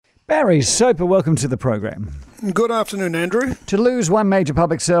Barry Soper, welcome to the program. Good afternoon, Andrew. To lose one major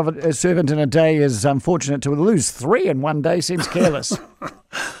public servant in a day is unfortunate. To lose three in one day seems careless.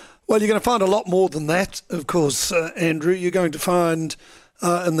 Well, you're going to find a lot more than that, of course, Andrew. You're going to find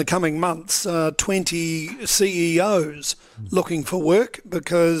in the coming months 20 CEOs looking for work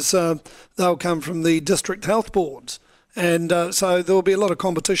because they'll come from the district health boards. And so there'll be a lot of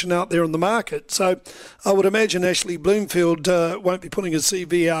competition out there in the market. So I would imagine Ashley Bloomfield won't be putting his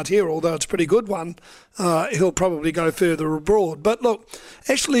CV out here, although it's a pretty good one. He'll probably go further abroad. But look,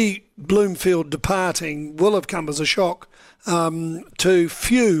 Ashley Bloomfield departing will have come as a shock to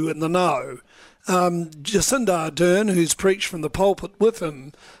few in the know. Jacinda Ardern, who's preached from the pulpit with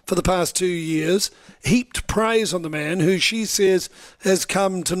him for the past 2 years, heaped praise on the man who she says she's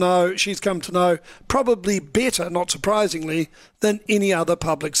come to know probably better, not surprisingly, than any other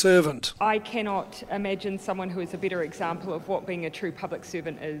public servant. I cannot imagine someone who is a better example of what being a true public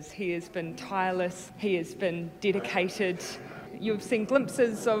servant is. He has been tireless, he has been dedicated. You've seen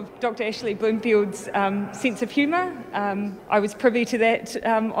glimpses of Dr. Ashley Bloomfield's sense of humour. I was privy to that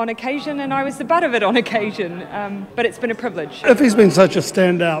on occasion, and I was the butt of it on occasion, but it's been a privilege. If he's been such a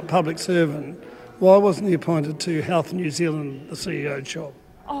standout public servant, why wasn't he appointed to Health New Zealand, the CEO job?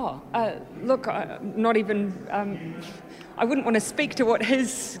 Look, not even... I wouldn't want to speak to what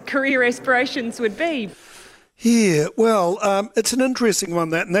his career aspirations would be. Yeah, well, it's an interesting one,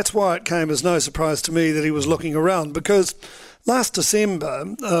 that, and that's why it came as no surprise to me that he was looking around, because last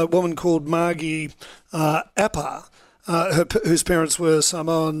December, a woman called Margie Appa, whose parents were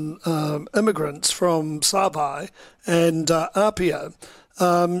Samoan immigrants from Savai and Apia,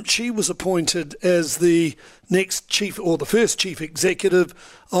 she was appointed as the next chief, or the first chief executive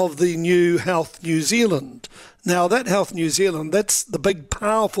of the new Health New Zealand. Now, that Health New Zealand, that's the big,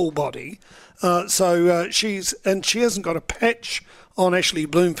 powerful body. She hasn't got a patch on Ashley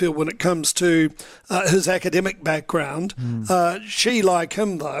Bloomfield when it comes to his academic background. She, like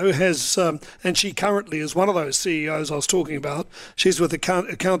him, though, has, and she currently is one of those CEOs I was talking about. She's with the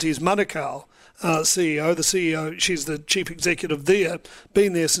county's Manukau CEO. She's the chief executive there,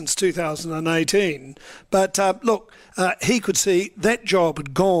 been there since 2018. But look, he could see that job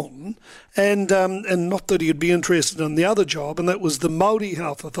had gone, and not that he'd be interested in the other job, and that was the Māori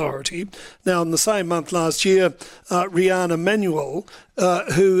Health Authority. Now, in the same month last year, Rihanna Manuel,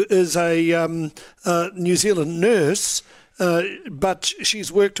 who is a New Zealand nurse, but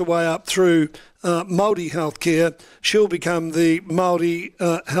she's worked her way up through Māori healthcare. She'll become the Māori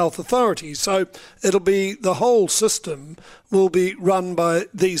Health Authority. So it'll be, the whole system will be run by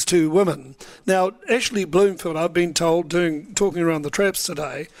these two women. Now, Ashley Bloomfield, I've been told, talking around the traps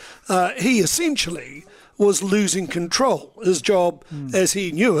today, he essentially was losing control. His job, as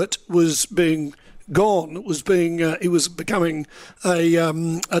he knew it, was being gone. It was being he was becoming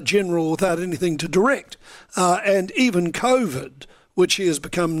a general without anything to direct, and even COVID, which he has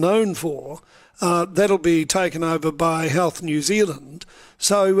become known for, that'll be taken over by Health New Zealand.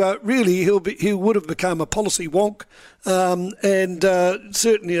 So really, he would have become a policy wonk, and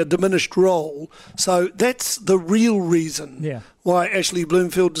certainly a diminished role. So that's the real reason why Ashley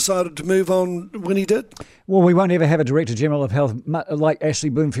Bloomfield decided to move on when he did. Well, we won't ever have a Director General of Health like Ashley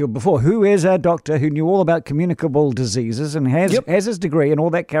Bloomfield before, who is a doctor who knew all about communicable diseases and has his degree and all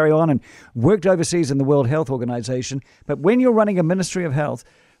that carry on, and worked overseas in the World Health Organization. But when you're running a Ministry of Health,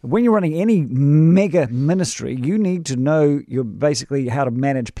 when you're running any mega ministry, you need to know basically how to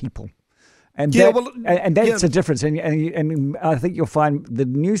manage people. And that's a difference. And I think you'll find the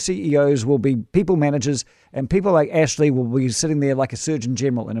new CEOs will be people managers, and people like Ashley will be sitting there like a Surgeon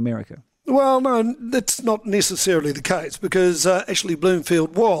General in America. Well, no, that's not necessarily the case, because Ashley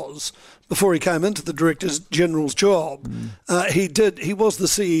Bloomfield was, before he came into the Director General's job, he was the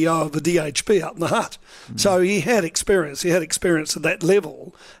CEO of the DHB up in the Hut. So he had experience. He had experience at that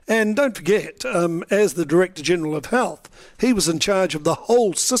level. And don't forget, as the Director General of Health, he was in charge of the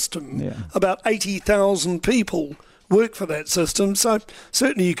whole system. About 80,000 people work for that system. So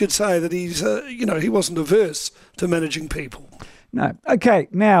certainly you could say that he wasn't averse to managing people. No. Okay,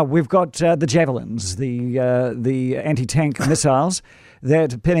 now we've got the Javelins, the anti-tank missiles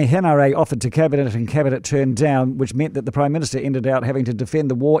that Peeni Henare offered to Cabinet and Cabinet turned down, which meant that the Prime Minister ended up having to defend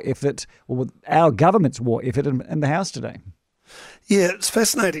the war effort, or our government's war effort in the House today. Yeah, it's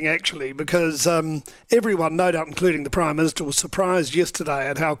fascinating actually, because everyone, no doubt including the Prime Minister, was surprised yesterday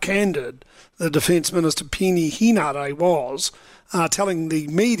at how candid the Defence Minister Peeni Henare was telling the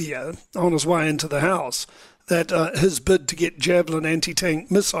media on his way into the House that his bid to get Javelin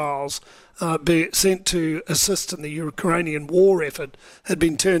anti-tank missiles be sent to assist in the Ukrainian war effort had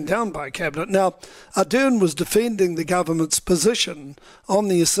been turned down by Cabinet. Now, Ardern was defending the government's position on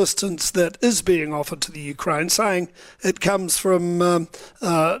the assistance that is being offered to the Ukraine, saying it comes from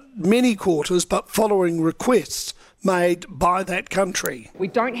many quarters, but following requests made by that country. We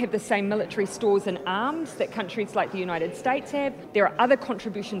don't have the same military stores and arms that countries like the United States have. There are other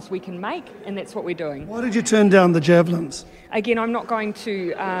contributions we can make, and that's what we're doing. Why did you turn down the Javelins? Again, I'm not going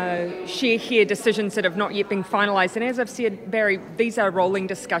to share here decisions that have not yet been finalised. And as I've said, Barry, these are rolling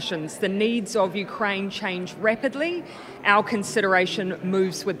discussions. The needs of Ukraine change rapidly. Our consideration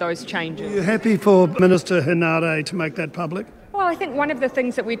moves with those changes. Are you happy for Minister Henare to make that public? Well, I think one of the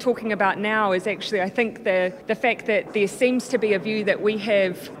things that we're talking about now is actually, I think, the fact that there seems to be a view that we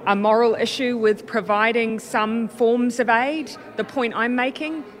have a moral issue with providing some forms of aid. The point I'm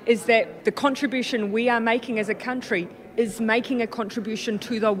making is that the contribution we are making as a country is making a contribution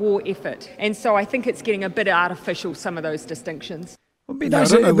to the war effort. And so I think it's getting a bit artificial, some of those distinctions. It'd be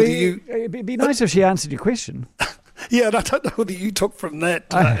nice, it'd be nice if she answered your question. Yeah, and I don't know whether you took from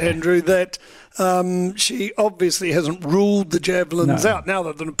that, Andrew, that she obviously hasn't ruled the Javelins out now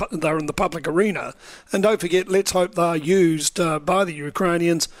that they're in the public arena. And don't forget, let's hope they're used by the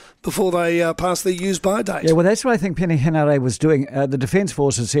Ukrainians before they pass their use-by date. Yeah, well, that's what I think Penny Henare was doing. The Defence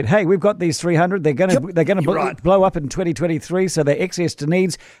Forces said, hey, we've got these 300. They're going to blow up in 2023, so they're excess to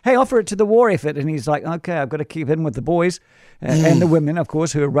needs. Hey, offer it to the war effort. And he's like, okay, I've got to keep in with the boys and the women, of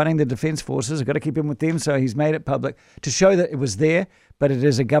course, who are running the Defence Forces. I've got to keep in with them. So he's made it public to show that it was there, but it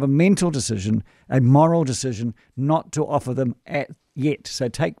is a governmental decision, a moral decision, not to offer them yet. So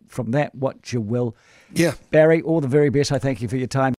take from that what you will. Yeah. Barry, all the very best. I thank you for your time.